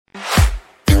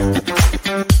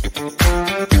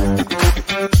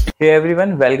Hey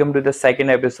everyone, welcome to the second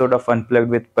episode of Unplugged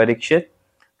with Parikshit.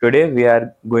 Today we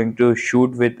are going to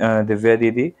shoot with Divya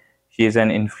Didi. She is an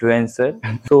influencer.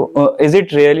 So is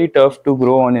it really tough to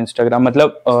grow on Instagram?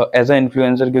 मतलब as an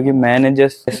influencer, क्योंकि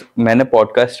मैंने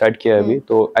podcast start किया अभी,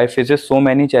 तो I faces so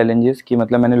many challenges कि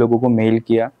मतलब मैंने लोगों को मेल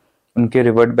किया, उनके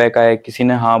रिवर्ट बैक आए, किसी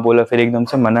ने हाँ बोला फिर एकदम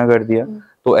से मना कर दिया.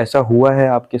 तो ऐसा हुआ है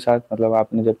आपके साथ, मतलब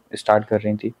आपने जब स्टार्ट कर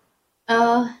रही थी?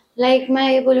 मैं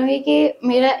ये बोलूँगी कि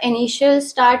मेरा इनिशियल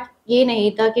स्टार्ट ये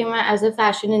नहीं था कि मैं एज अ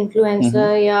फैशन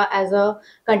इन्फ्लुएंसर या as a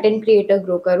content creator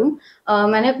grow करूँ.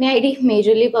 मैंने अपनी आईडी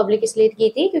मेजरली पब्लिक इसलिए की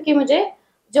थी क्योंकि मुझे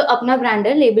जो अपना ब्रांड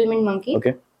है लेबल मिंट मंकी,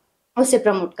 उसे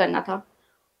प्रमोट करना था.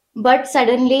 बट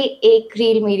सडनली एक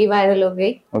रील मेरी वायरल हो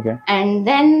गई and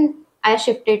then I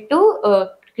shifted to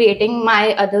creating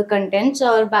my other contents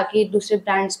और बाकी दूसरे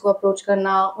ब्रांड्स को अप्रोच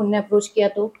करना. उनने अप्रोच किया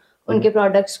तो उनके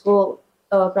प्रोडक्ट्स को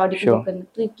प्रोडक्ट करना,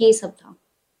 तो ये सब था.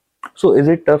 So is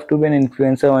it tough to be an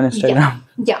influencer on Instagram?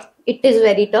 Yeah, it is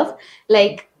very tough.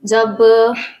 Like जब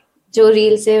जो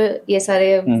रील से ये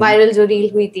सारे वायरल जो रील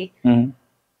हुई थी,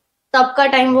 तब का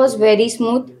टाइम वाज वेरी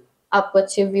स्मूथ. आपको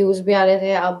अच्छे व्यूज भी आ रहे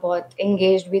थे, आप बहुत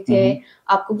एंगेज्ड भी थे,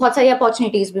 आपको बहुत सारी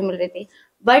अपॉर्चुनिटीज भी मिल रही थी.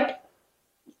 बट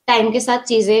टाइम के साथ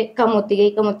चीजें कम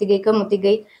होती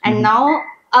गई एंड नाउ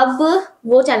अब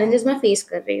वो चैलेंजेस मैं फेस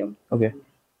कर रही हूँ.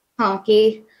 हाँ,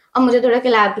 कि अब मुझे थोड़ा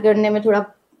कोलैब करने में थोड़ा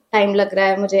टाइम लग रहा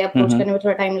है, मुझे अप्रोच करने में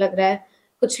थोड़ा टाइम लग रहा है.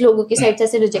 कुछ लोगों की साइड से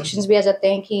ऐसे रिजेक्शंस भी आ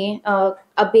जाते हैं कि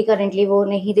अभी करंटली वो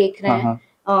नहीं देख रहे हैं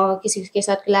किसी के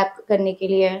साथ कोलैब करने के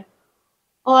लिए.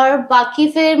 और बाकी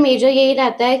फिर मेजर यही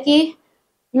रहता है कि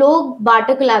लोग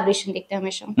बार्टर कोलैबोरेशन देखते हैं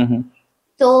हमेशा.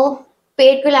 तो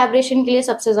पेड कोलैबोरेशन के लिए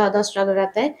सबसे ज्यादा स्ट्रगल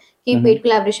रहता है कि पेड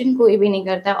कोलैबोरेशन कोई भी नहीं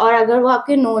करता है. और अगर वो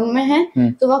आपके नोन में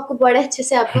है तो वो आपको बड़े अच्छे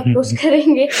से आपको अप्रोच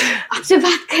करेंगे, आपसे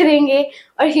बात करेंगे.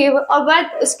 और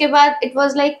बात उसके बाद इट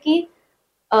वाज लाइक कि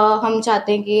हम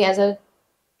चाहते हैं कि एज अ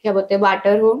क्या बोलते हैं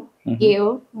बार्टर हो, ये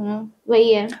हो,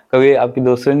 वही है. कभी आपके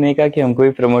दोस्तों ने नहीं कहा कि हमको भी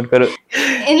प्रमोट करो?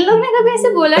 इन लोग ने कभी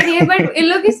ऐसे बोला नहीं है, बट इन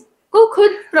लोग को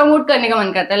खुद प्रमोट करने का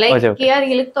मन करता है. लाइक कि यार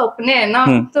ये लोग तो अपने हैं ना,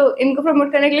 तो इनको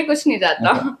प्रमोट करने के लिए कुछ नहीं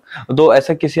जाता. तो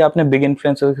ऐसा किसी आपने बिग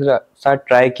इन्फ्लुएंसर के साथ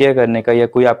ट्राई किया करने का, या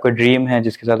कोई आपका ड्रीम है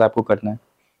जिसके साथ आपको करना है?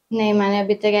 नहीं, मैंने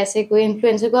अभी तक ऐसे कोई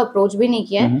इन्फ्लुएंसर को अप्रोच भी नहीं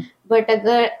किया है. बट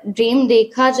अगर ड्रीम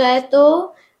देखा जाए तो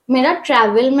मेरा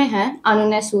ट्रैवल में है,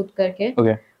 अनुने सूद करके.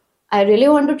 I really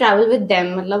want to travel with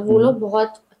them. मतलब वो लोग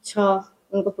बहुत अच्छा,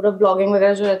 उनको पूरा ब्लॉगिंग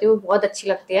वगैरह जो रहती है वो बहुत अच्छी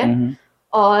लगती है.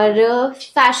 और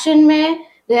फैशन में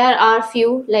there are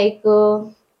few, like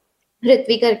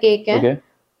Ritvi करके एक है,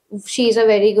 she is a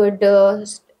very good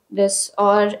this.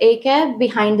 और एक है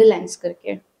बिहाइंड द लेंस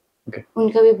करके,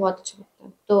 उनका भी बहुत अच्छा लगता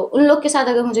है. तो उन लोग के साथ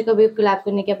अगर मुझे कभी कोलैब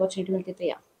करने की अपॉर्चुनिटी मिलती तो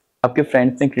या. आपके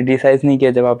फ्रेंड्स ने क्रिटिसाइज नहीं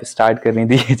किया जब आप स्टार्ट कर रही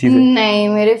थी ये चीजें? नहीं,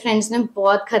 मेरे फ्रेंड्स ने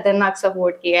बहुत खतरनाक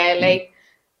सपोर्ट किया है. लाइक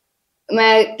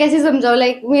मैं कैसे समझाऊं,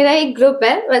 लाइक मेरा एक ग्रुप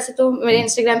है, वैसे तो मेरे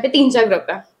इंस्टाग्राम पे 3-4 ग्रुप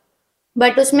है,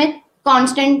 बट उसमें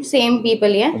कांस्टेंट सेम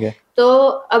पीपल ही है. तो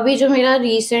अभी जो मेरा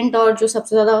रीसेंट और जो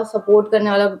सबसे ज्यादा सपोर्ट करने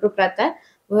वाला ग्रुप रहता है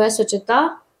वो है सुचिता,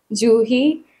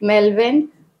 जूही, मेलविन,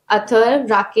 अथर,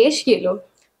 राकेश. ये लोग,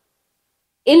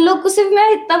 इन लोग को सिर्फ मैं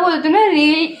इतना बोलती हूँ ना,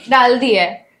 रील डाल दी है,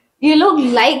 ये लोग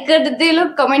लाइक कर देते, ये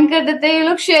लोग कमेंट कर देते, ये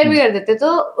लोग शेयर भी कर देते.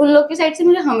 तो उन लोग की साइड से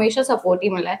मुझे हमेशा सपोर्ट ही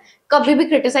मिला है, कभी भी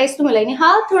क्रिटिसाइज तो मिला ही नहीं.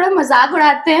 हाँ, थोड़ा मजाक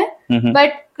उड़ाते हैं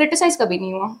बट क्रिटिसाइज कभी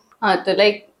नहीं हुआ. हाँ, तो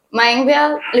लाइक माइंग भैया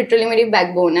लिटरली मेरी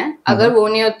बैकबोन है. अगर वो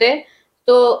नहीं होते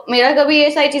तो मेरा कभी ये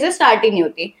सारी चीजें स्टार्ट ही नहीं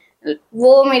होती.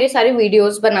 वो मेरे सारे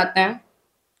वीडियोस बनाते हैं,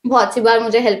 बहुत सी बार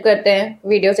मुझे हेल्प करते हैं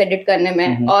वीडियोस एडिट करने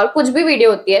में. और कुछ भी वीडियो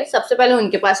होती है सबसे पहले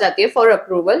उनके पास जाती है फॉर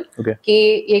अप्रूवल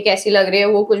कि ये कैसी लग रही है.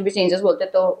 वो कुछ भी चेंजेस बोलते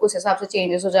हैं तो उस हिसाब से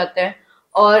चेंजेस हो जाते हैं.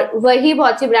 और वही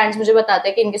बहुत सी ब्रांड्स मुझे बताते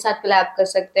हैं कि इनके साथ कोलैब कर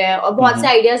सकते हैं, और बहुत से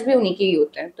आइडियाज भी उन्हीं के ही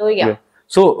होते हैं. तो या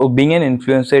so being an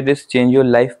influencer, it is change your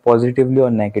life positively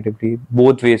और नेगेटिवली,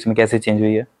 बोथ वेज में कैसे चेंज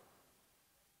हुई है?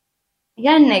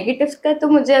 यार नेगेटिव्स का तो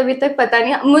मुझे अभी तक पता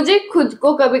नहीं. मुझे खुद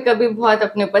को कभी कभी बहुत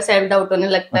अपने ऊपर सेल्फ डाउट होने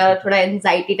लगता है और थोड़ा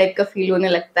एंजाइटी टाइप का फील होने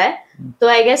लगता है. तो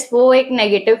आई गेस वो एक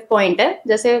नेगेटिव पॉइंट है.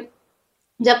 जैसे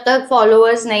जब तक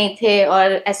फॉलोअर्स नहीं थे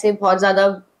और ऐसे बहुत ज्यादा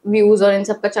व्यूज और इन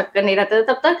सब का चक्कर नहीं रहता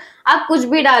था, तब तक आप कुछ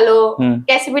भी डालो,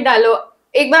 कैसे भी डालो,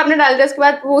 एक बार आपने डाल दिया उसके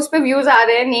बाद वो उस पर व्यूज आ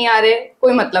रहे हैं नहीं आ रहे,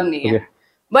 कोई मतलब नहीं है.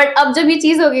 बट अब जब ये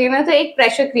चीज हो गई ना तो एक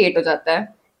प्रेशर क्रिएट हो जाता है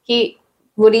कि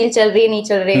वो रील चल रही है नहीं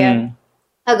चल रही है.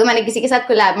 अगर मैंने किसी के साथ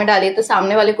कोलैब में डाली तो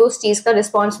सामने वाले को उस चीज का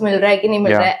रिस्पॉन्स मिल रहा है कि नहीं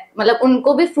मिल रहा है, मतलब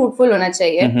उनको भी फ्रूटफुल होना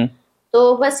चाहिए.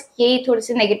 तो बस यही थोड़े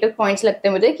से नेगेटिव पॉइंट्स लगते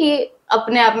हैं मुझे कि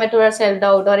अपने आप में थोड़ा सेल्फ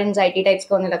डाउट और एंजाइटी टाइप्स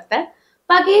का होने लगता है.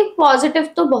 बाकी पॉजिटिव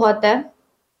तो बहुत है.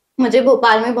 मुझे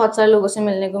भोपाल में बहुत सारे लोगों से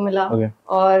मिलने को मिला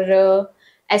और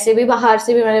ऐसे भी बाहर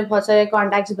से भी मैंने बहुत सारे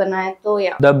कॉन्टैक्ट्स बनाए, तो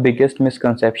या the biggest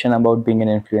misconception about being an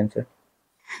influencer?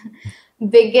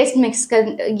 Biggest mix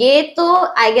कर, ये तो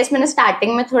आई गेस मैंने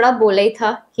स्टार्टिंग में थोड़ा बोला ही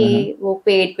था कि वो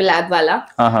पेड कोलैब वाला।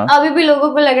 अभी भी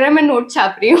लोगों को लग रहा है मैं नोट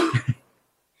छाप रही हूँ।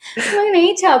 मैं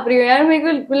नहीं छाप रही हूँ यार, मेरे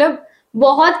को मतलब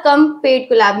बहुत कम पेड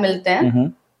कोलैब मिलते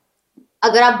हैं।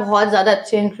 अगर आप बहुत ज्यादा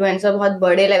अच्छे इन्फ्लुएंसर, बहुत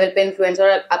बड़े लेवल पे इन्फ्लुएंसर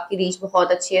और आपकी रीच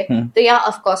बहुत अच्छी है, तो या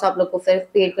ऑफ कोर्स आप लोग को फिर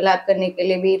पेड कोलैब करने के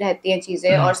लिए भी रहती हैं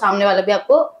चीजें, और सामने वाला भी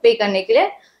आपको पे करने के लिए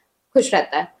खुश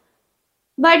रहता है।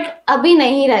 बट अभी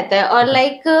नहीं रहता है। और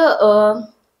लाइक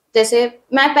जैसे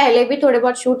मैं पहले भी थोड़े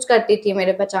बहुत शूट्स करती थी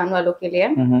मेरे पहचान वालों के लिए,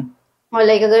 और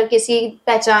लाइक अगर किसी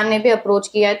पहचान ने भी अप्रोच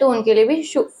किया है तो उनके लिए भी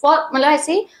मतलब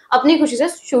ऐसे ही अपनी खुशी से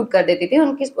शूट कर देती थी,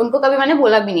 उनको कभी मैंने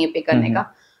बोला भी नहीं है पे करने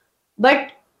का। बट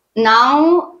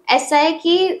नाउ ऐसा है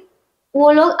कि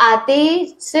वो लोग आते ही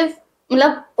सिर्फ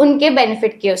मतलब उनके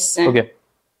बेनिफिट के उससे।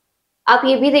 आप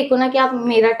ये भी देखो ना कि आप,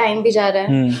 मेरा टाइम भी जा रहा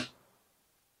है,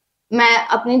 मैं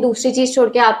अपनी दूसरी चीज छोड़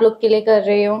के आप लोग के लिए कर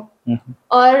रही हूँ।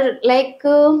 और लाइक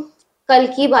कल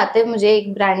की बात है, मुझे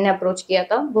एक ब्रांड ने अप्रोच किया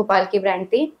था, भोपाल की ब्रांड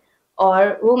थी,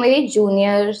 और वो मेरी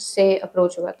जूनियर से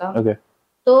अप्रोच हुआ था।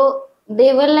 तो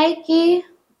दे वर लाइक कि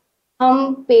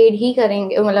हम पेड ही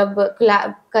करेंगे, मतलब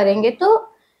कोलैब करेंगे, तो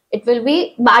इट विल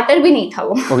बी, बार्टर भी नहीं था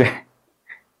वो।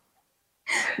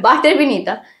 बार्टर भी नहीं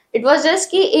था, इट वाज जस्ट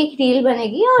कि एक रील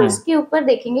बनेगी और उसके ऊपर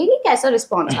देखेंगे कि कैसा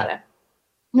रिस्पॉन्स आ रहा है।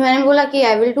 मैंने बोला कि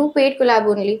I will do paid collab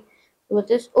only.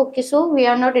 Okay, so we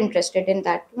are not interested in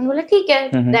that. मैंने बोला ठीक है,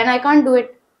 then I can't do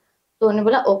it. तो उन्होंने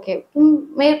बोला ओके।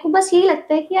 मेरे को बस यही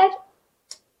लगता है कि यार,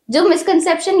 जो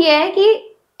मिसकंसेप्शन ये है कि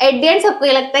एट द एंड सबको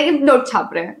ये लगता है कि नोट छाप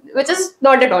रहे हैं, which is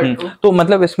not at all true. तो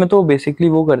मतलब इसमें तो बेसिकली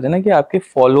वो करते हैं ना कि आपके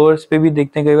फॉलोअर्स पे भी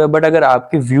देखते हैं कई बार, बट अगर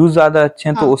आपके व्यूज ज्यादा अच्छे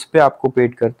हैं तो उस पे आपको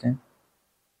पेड करते हैं।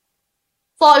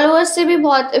 फॉलोअर्स से भी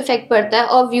बहुत इफेक्ट पड़ता है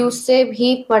और व्यूज से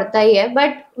भी पड़ता ही है,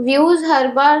 बट व्यूज हर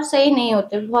बार सही नहीं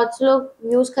होते, बहुत से लोग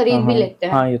व्यूज खरीद भी लेते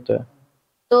हैं। हाँ, ये तो है।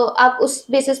 तो आप उस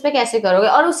बेसिस पे कैसे करोगे?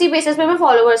 और उसी बेसिस पे मैं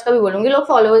फॉलोअर्स का भी बोलूंगी, लोग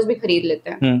फॉलोअर्स भी खरीद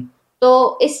लेते हैं।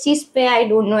 तो इस चीज पे I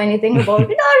don't know anything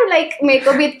about it, और लाइक मेरे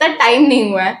को भी इतना टाइम नहीं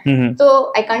हुआ है, तो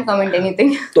आई कांट कमेंट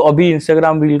एनीथिंग। तो अभी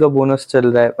इंस्टाग्राम रील का बोनस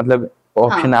चल रहा है, मतलब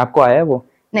ऑप्शन आपको आया है वो?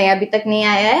 नहीं, अभी तक नहीं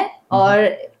आया है, और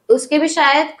उसके भी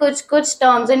शायद कुछ कुछ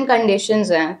टर्म्स एंड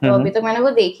कंडीशंस हैं, तो अभी तक मैंने वो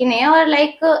देखी नहीं है। और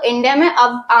लाइक इंडिया में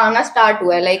अब आना स्टार्ट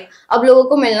हुआ है, लाइक अब लोगों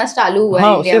को मिलना चालू हुआ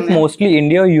है इंडिया में। सिर्फ मोस्टली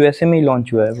इंडिया और यूएसए में ही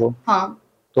लॉन्च हुआ है वो।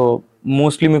 तो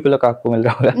मोस्टली मेरे को लगा आपको मिल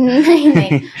रहा होगा।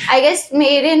 नहीं, आई गेस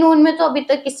मेरे नोन में तो अभी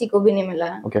तक किसी को भी नहीं मिला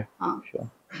है।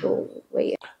 तो वही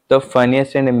है। The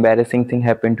funniest and embarrassing thing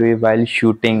happened to you while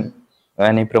shooting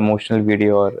any promotional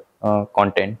video or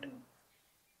content?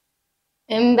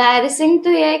 Embarrassing तो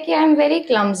ये है कि आई एम वेरी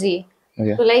क्लमजी।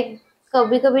 तो लाइक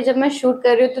कभी कभी जब मैं शूट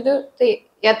कर रही हूँ तो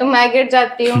या तो मैं गिर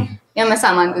जाती हूँ या मैं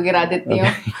सामान को गिरा देती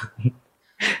हूँ।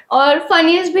 और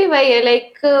फनीस्ट भी वही है,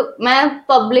 लाइक मैं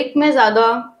पब्लिक में ज्यादा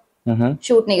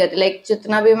शूट नहीं करती। लाइक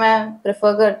जितना भी मैं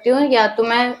प्रेफर करती हूँ, या तो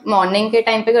मैं मॉर्निंग के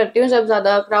टाइम पे करती हूँ जब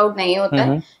ज्यादा क्राउड नहीं होता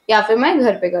है, या फिर मैं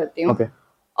घर पे करती हूँ।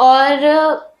 और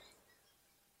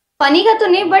फनी का तो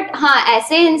नहीं, बट हाँ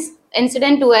ऐसे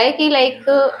इंसिडेंट हुआ है कि like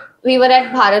we were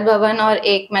at Bharat Bhavan, और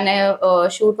एक मैंने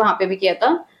शूट वहां पे भी किया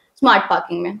था स्मार्ट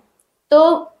पार्किंग में। तो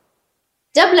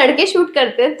जब लड़के शूट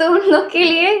करते हैं तो उन लोग के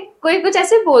लिए कोई कुछ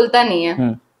ऐसे बोलता नहीं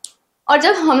है, और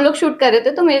जब हम लोग शूट कर रहे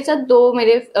थे तो मेरे साथ दो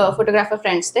मेरे फोटोग्राफर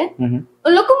फ्रेंड्स थे, उन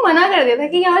लोग को मना कर दिया था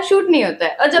कि यहाँ शूट नहीं होता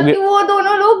है, और जबकि वो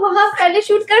दोनों लोग वहां पहले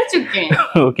शूट कर चुके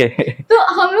हैं। तो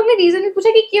हम लोग ने रीजन भी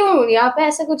पूछा कि क्यों यहाँ पे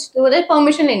ऐसा कुछ, तो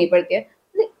परमिशन लेनी पड़ती है।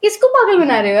 किसको पागल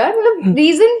बना रहे हो यार, मतलब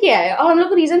रीजन क्या है? और हम लोग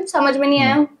को रीजन समझ में नहीं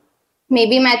आया। मे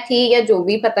बी मैं थी या जो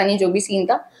भी, पता नहीं, जो भी सीन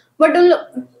था, बट उन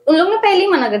लोग ने पहले ही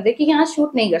मना कर दिया कि यहाँ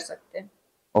शूट नहीं कर सकते।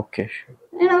 Okay.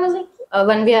 And I was like,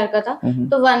 one VR का था,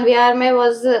 तो वन वीआर में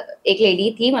वाज एक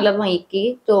लेडी थी, मतलब वहीं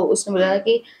की, तो उसने बोला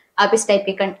कि आप इस टाइप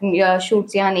के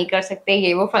शूट्स यहाँ नहीं कर सकते,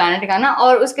 ये वो फलाना ठिकाना।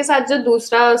 और उसके साथ जो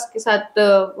दूसरा, उसके साथ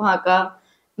वहाँ का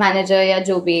मैनेजर या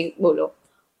जो भी बोलो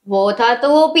वो था, तो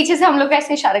वो पीछे से हम लोग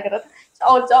ऐसे इशारा कर रहा था,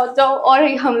 जाओ जाओ जाओ। और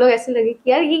हम लोग ऐसे लगे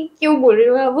कि यार ये क्यों बोल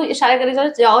रहे हो, वो इशारा करे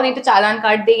जाओ नहीं तो चालान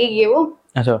काट देगी ये वो।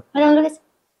 अच्छा। और हम लोग ऐसे,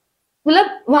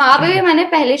 मतलब वहां पे भी मैंने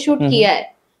पहले शूट किया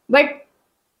है, बट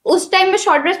उस टाइम में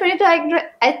शॉर्ट ड्रेस पहनी, तो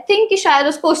आई थिंक कि शायद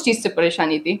उसको उस चीज से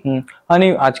परेशानी थी। हाँ,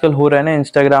 नहीं आजकल हो रहा है ना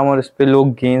इंस्टाग्राम और इस पे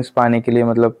लोग गेन्स पाने के लिए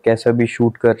मतलब कैसा भी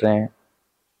शूट कर रहे हैं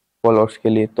फॉलोअर्स के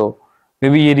लिए, तो मे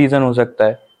बी ये रीजन हो सकता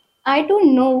है। आई डोंट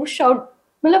नो,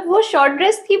 मतलब वो शॉर्ट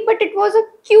ड्रेस थी, but it was a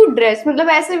cute dress, मतलब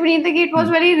ऐसे भी नहीं था कि इट वाज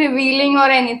वेरी रिवीलिंग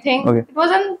और anything, it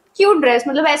was a cute dress,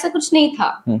 मतलब ऐसा कुछ नहीं था।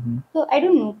 तो आई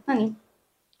डोंट नो, नहीं।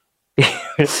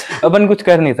 अपन कुछ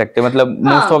कर नहीं सकते, मतलब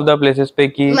मोस्ट हाँ ऑफ द प्लेसेस पे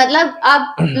कि मतलब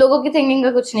आप लोगों की थिंकिंग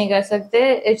का कुछ नहीं कर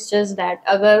सकते. इट्स जस्ट दैट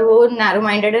अगर वो नैरो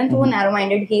माइंडेड हैं तो वो नैरो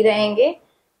माइंडेड ही रहेंगे,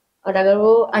 और अगर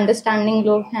वो अंडरस्टैंडिंग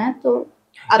लोग हैं तो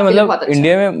तो आपके लिए बहुत मतलब अच्छा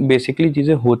इंडिया है. में बेसिकली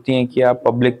चीजें होती हैं कि आप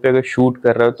पब्लिक पे अगर शूट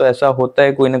कर रहे हो तो ऐसा होता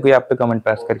है कोई ना कोई आप पे कमेंट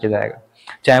पास करके जाएगा,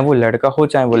 चाहे वो लड़का हो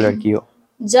चाहे वो लड़की हो.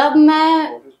 जब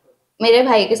मैं मेरे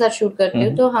भाई के साथ शूट करती हूँ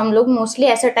हम्म. तो हम लोग मोस्टली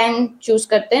ऐसा टाइम चूज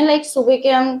करते हैं, लाइक सुबह के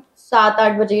हम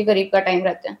 7-8 बजे के करीब का टाइम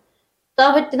रहते हैं,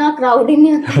 तब इतना क्राउड ही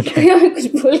नहीं होता कि कोई हमें कुछ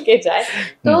बोल के जाए.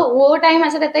 तो हम्म. वो टाइम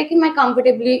ऐसा रहता है कि मैं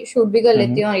कंफर्टेबली शूट भी कर हम्म.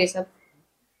 लेती हूँ और ये सब.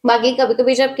 बाकी कभी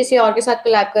कभी जब किसी और के साथ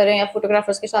कोलैब कर रहे हैं या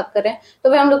फोटोग्राफर्स के साथ कर रहे हैं तो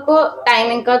फिर हम लोग को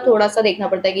टाइमिंग का थोड़ा सा देखना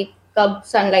पड़ता है कि कब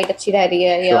सनलाइट अच्छी रह रही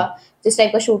है, या श्योर. जिस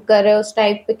टाइप का शूट कर रहे हैं उस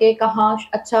टाइप के कहाँ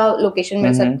अच्छा लोकेशन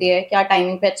मिल हम्म. सकती है, क्या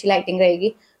टाइमिंग पे अच्छी लाइटिंग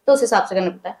रहेगी, तो उस हिसाब से करना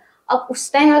पड़ता है. अब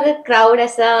उस टाइम अगर क्राउड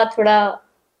ऐसा थोड़ा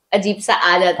अजीब सा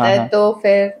आ जाता हाँ है हाँ, तो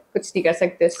फिर कुछ नहीं कर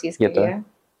सकते उस चीज ये के तो है. लिए.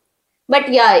 बट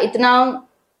या इतना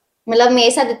मतलब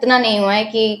मेरे साथ इतना नहीं हुआ है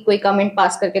कि कोई कमेंट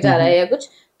पास करके जा रहा है या कुछ,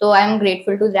 तो I am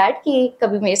grateful to that कि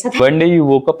कभी मेरे साथ. One day you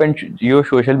woke up and your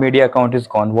social media account is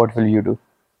gone. What will you do?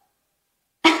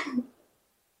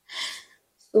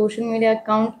 Social media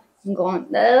account gone,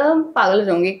 पागल हो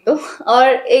जाऊंगी एक तो. और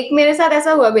एक मेरे साथ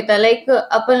ऐसा हुआ भी था, लाइक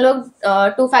अपन लोग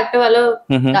 2 फैक्टर वाला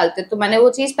हम्म. डालते, तो मैंने वो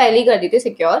चीज पहले ही कर दी थी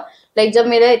सिक्योर. लाइक जब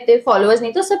मेरे इतने फॉलोअर्स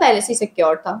नहीं थे उससे पहले से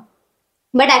सिक्योर था.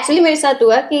 बट एक्चुअली मेरे साथ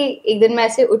हुआ कि एक दिन मैं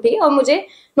ऐसे उठी और मुझे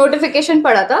नोटिफिकेशन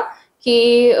पड़ा था कि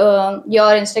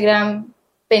your Instagram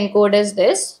pin code is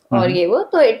this और ये वो.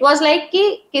 तो इट वाज लाइक कि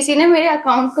किसी ने मेरे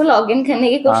अकाउंट को लॉग इन करने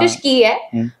की कोशिश की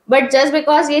है, बट जस्ट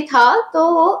बिकॉज ये था तो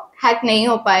वो हैक नहीं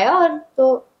हो पाया. और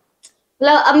तो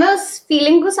मतलब अब मैं उस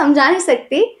फीलिंग को समझा नहीं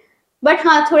सकती, बट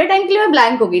हाँ थोड़े टाइम के लिए मैं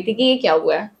ब्लैंक हो गई थी कि ये क्या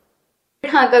हुआ है.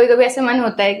 बट हाँ कभी कभी ऐसा मन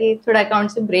होता है कि थोड़ा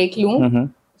अकाउंट से ब्रेक लूं,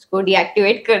 उसको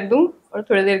डीएक्टिवेट कर दूं और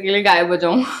थोड़ी देर के लिए गायब हो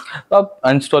जाऊं. तो आप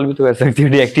अनइंस्टॉल भी तो कर सकती हो,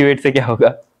 डीएक्टिवेट से क्या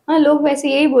होगा? हाँ लोग वैसे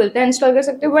यही बोलते हैं इंस्टॉल कर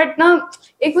सकते हो, बट ना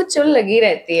एक वो चुल लगी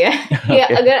रहती है कि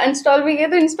Okay. अगर अनइंस्टॉल भी किया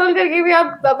तो इंस्टॉल करके भी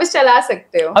आप वापस चला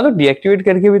सकते हो. हाँ, तो डीएक्टिवेट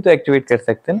करके भी तो एक्टिवेट कर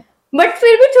सकते हैं ना. बट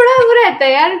फिर भी थोड़ा वो रहता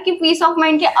है यार कि पीस ऑफ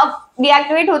माइंड के अब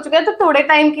डीएक्टिवेट हो चुका है तो थोड़े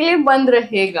टाइम के लिए बंद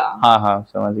रहेगा. हाँ हाँ,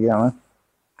 समझ गया मैं.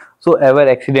 So ever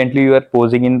accidentally you are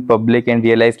posing in public and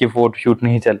realise कि फोटो शूट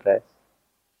नहीं चल रहा है?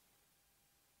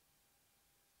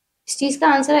 इस चीज का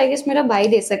आंसर आई गेस मेरा भाई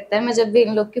दे सकता है. मैं जब भी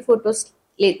इन लोग की फोटोज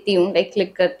लेती हूँ, लाइक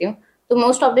क्लिक करती हूँ, तो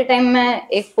मोस्ट ऑफ द टाइम मैं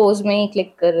एक पोज में ही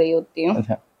क्लिक कर रही होती हूँ.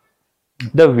 अच्छा.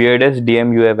 The weirdest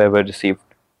DM you have ever received?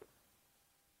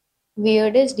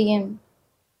 Weirdest DM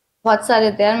बहुत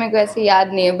सारे थे यार, मेरे को ऐसे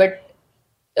याद नहीं है. बट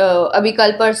अभी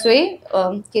कल परसों ही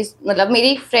मतलब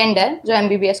मेरी फ्रेंड है जो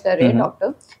एमबीबीएस कर रही है,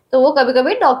 डॉक्टर, तो वो कभी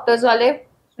कभी डॉक्टर्स वाले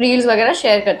रील्स वगैरह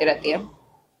शेयर करती रहती है.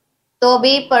 तो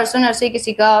अभी परसों नर्सरी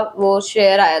किसी का वो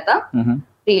शेयर आया था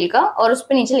रील का, और उस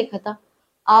पर नीचे लिखा था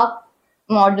आप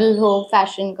मॉडल हो,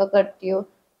 फैशन का करती हो,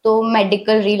 तो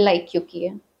मेडिकल रील लाइक क्यों की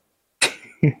है.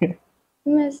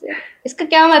 इसका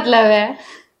क्या मतलब है?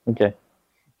 ओके.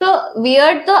 तो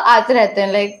वियर्ड तो आते रहते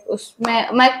हैं, लाइक उसमें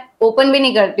मैं ओपन भी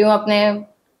नहीं करती हूँ अपने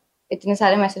इतने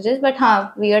सारे मैसेजेस, बट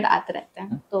हाँ वियर्ड आते रहते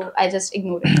हैं तो I just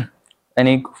ignore it.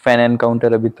 Any fan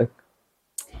encounter अभी तक?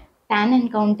 फैन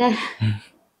एनकाउंटर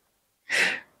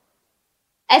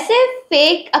ऐसे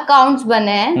फेक अकाउंट्स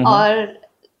बने हैं, और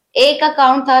एक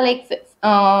अकाउंट था लाइक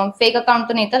फेक अकाउंट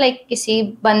तो नहीं था, लाइक किसी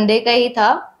बंदे का ही था.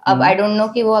 अब आई डोंट नो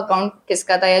कि वो अकाउंट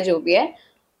किसका था या जो भी है.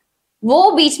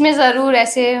 वो बीच में जरूर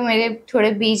ऐसे मेरे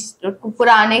थोड़े बीच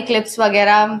पुराने क्लिप्स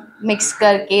वगैरह मिक्स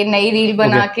करके नई रील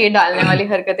बना के डालने वाली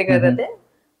हरकतें कर रहे थे.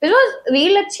 फिर वो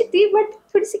रील अच्छी थी बट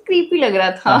थोड़ी सी क्रीपी लग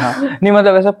रहा था. नहीं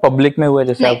मतलब ऐसा पब्लिक में हुआ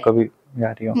जैसे आप कभी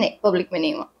जा रही हो? नहीं पब्लिक में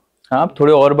नहीं हुआ. हाँ, आप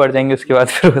थोड़े और बढ़ जाएंगे उसके बाद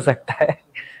फिर हो सकता है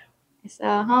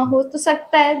ऐसा. हाँ हो तो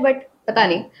सकता है, बट पता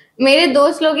नहीं. मेरे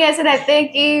दोस्त लोग ऐसे रहते हैं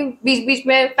कि बीच बीच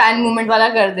में फैन मूवमेंट वाला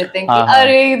कर देते हैं कि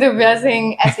अरे दिव्या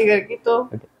सिंह ऐसे करके. तो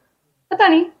पता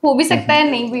नहीं, हो भी सकता है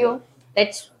नहीं भी हो.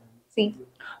 Let's see.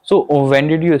 So when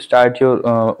did you start your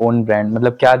own brand?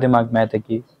 मतलब क्या दिमाग में आया था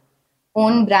कि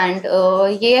ओन ब्रांड?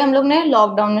 ये हम लोग ने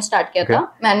लॉकडाउन में स्टार्ट किया था,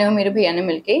 मैंने और मेरे भैया ने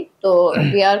मिलके. तो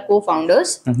वी आर को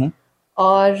फाउंडर्स,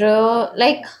 और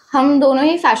लाइक हम दोनों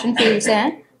ही फैशन फील्ड से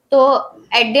हैं. तो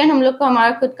एट द एंड हम लोग को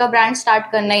हमारा खुद का ब्रांड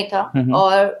स्टार्ट करना ही था.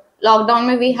 और लॉकडाउन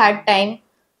में वी हैड टाइम,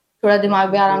 थोड़ा दिमाग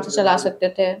भी आराम से चला सकते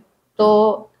थे,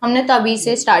 तो हमने तभी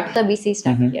से स्टार्ट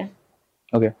किया.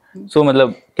 ओके. सो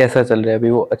मतलब कैसा चल रहा है अभी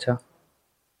वो? अच्छा.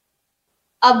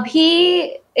 अभी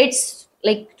इट्स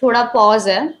लाइक थोड़ा पॉज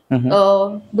है.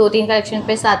 2-3 कलेक्शन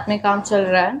पे साथ में काम चल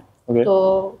रहा है.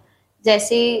 तो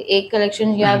जैसे एक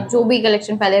कलेक्शन या जो भी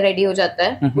कलेक्शन पहले रेडी हो जाता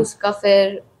है उसका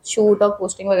फिर शूट और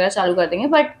पोस्टिंग वगैरह चालू कर देंगे.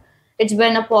 But it's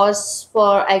been a pause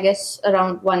for I guess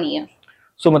around 1 year.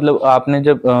 So मतलब आपने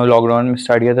जब लॉकडाउन में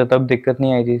स्टार्ट किया था तब दिक्कत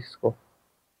नहीं आई थी इसको?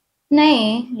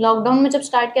 नहीं, लॉकडाउन में जब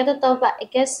स्टार्ट किया था तब आई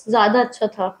गेस ज्यादा अच्छा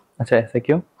था। अच्छा, ऐसा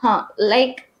क्यों? हाँ,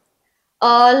 लाइक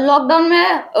लॉकडाउन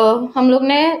में हम लोग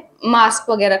ने मास्क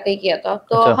वगैरह का ही किया था,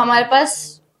 तो अच्छा। हमारे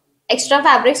पास एक्स्ट्रा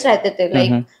फैब्रिक्स रहते थे,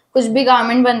 लाइक हम्म। कुछ भी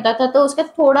गारमेंट बनता था तो उसका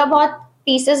थोड़ा बहुत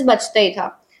पीसेस बचता ही था।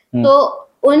 हम्म। तो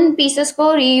उन पीसेस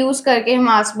को रीयूज करके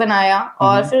मास्क बनाया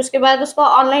और फिर उसके बाद उसको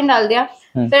ऑनलाइन डाल दिया।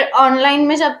 फिर ऑनलाइन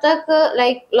में जब तक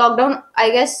like lockdown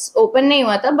I guess open नहीं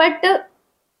हुआ था, बट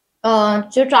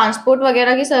जो ट्रांसपोर्ट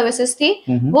वगैरह की सर्विसेज थी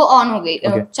वो ऑन हो गई,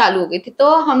 Okay. चालू हो गई थी,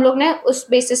 तो हम लोग ने उस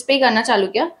बेसिस पे ही करना चालू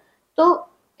किया, तो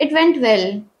इट वेंट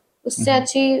वेल। उससे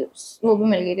अच्छी वो भी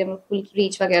मिल गई थी फुल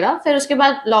रीच वगैरह। फिर उसके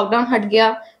बाद लॉकडाउन हट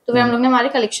गया तो फिर हम लोग ने हमारे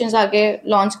कलेक्शंस आगे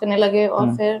लॉन्च करने लगे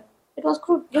और फिर इट वाज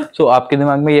गुड। सो आपके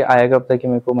दिमाग में ये आया कब था कि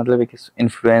मेरे को मतलब एक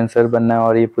इन्फ्लुएंसर बनना है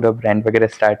और ये पूरा ब्रांड वगैरह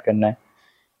स्टार्ट करना है?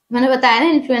 मैंने बताया ना,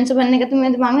 इन्फ्लुएंसर बनने का तो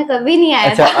मेरे दिमाग में कभी नहीं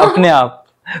आया अच्छा, था। अपने आप?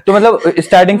 तो मतलब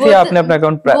स्टार्टिंग से वो ही तो आपने अपना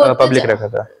अकाउंट वो तो पब्लिक रखा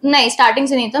था? नहीं, स्टार्टिंग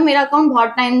से नहीं था, मेरा अकाउंट बहुत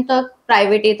टाइम तक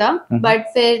प्राइवेट ही था। बट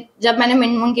फिर जब मैंने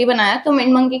मिंट मंकी बनाया तो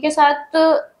मिंट मंकी के साथ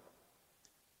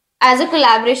एज ए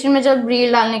कोलैबोरेशन में जब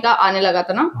रील डालने का आने लगा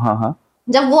था ना, हाँ हाँ।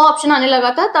 जब वो ऑप्शन आने लगा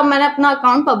था तब मैंने अपना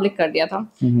अकाउंट पब्लिक कर दिया था।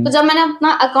 तो जब मैंने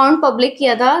अपना अकाउंट पब्लिक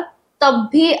किया था तब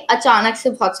भी अचानक से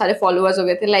बहुत सारे फॉलोअर्स हो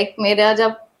गए थे। लाइक मेरा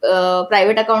जब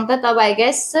प्राइवेट अकाउंट था तब आई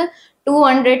गेस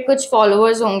 200 कुछ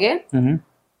फॉलोअर्स होंगे,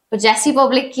 तो जैसे ही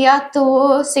पब्लिक किया तो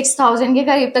 6000 के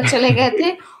करीब तक चले गए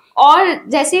थे। और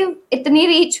जैसे इतनी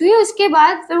रीच हुई उसके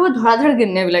बाद फिर वो धड़ाधड़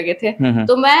गिरने भी लगे थे,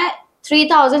 तो मैं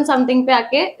 3000 समथिंग पे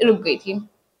आके रुक गई थी।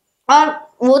 और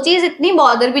वो चीज इतनी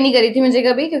बॉदर भी नहीं करी थी मुझे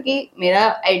कभी, क्योंकि मेरा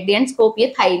एट द एंड स्कोप ये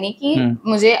था ही नहीं कि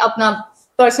मुझे अपना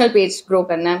पर्सनल पेज ग्रो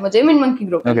करना है, मुझे मिन मंकी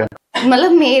ग्रो करना है।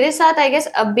 मतलब मेरे साथ आई गेस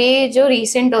अभी जो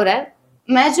रीसेंट हो रहा है,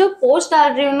 मैं जो पोस्ट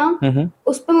डाल रही हूँ ना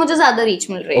उस पर मुझे ज्यादा रीच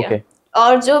मिल रही है,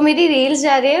 और जो मेरी रील्स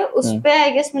जा रही है उस पे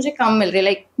आई गेस मुझे कम मिल रही है।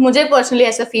 लाइक मुझे पर्सनली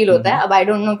ऐसा फील होता है, अब आई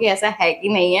डोंट नो कि ऐसा है कि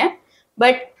नहीं है,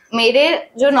 बट मेरे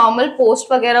जो नॉर्मल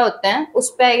पोस्ट वगैरह होते हैं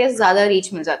उस पे आई गेस ज्यादा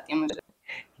रीच मिल जाती है मुझे।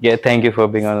 Yeah, thank you for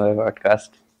being on the podcast.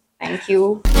 Thank you.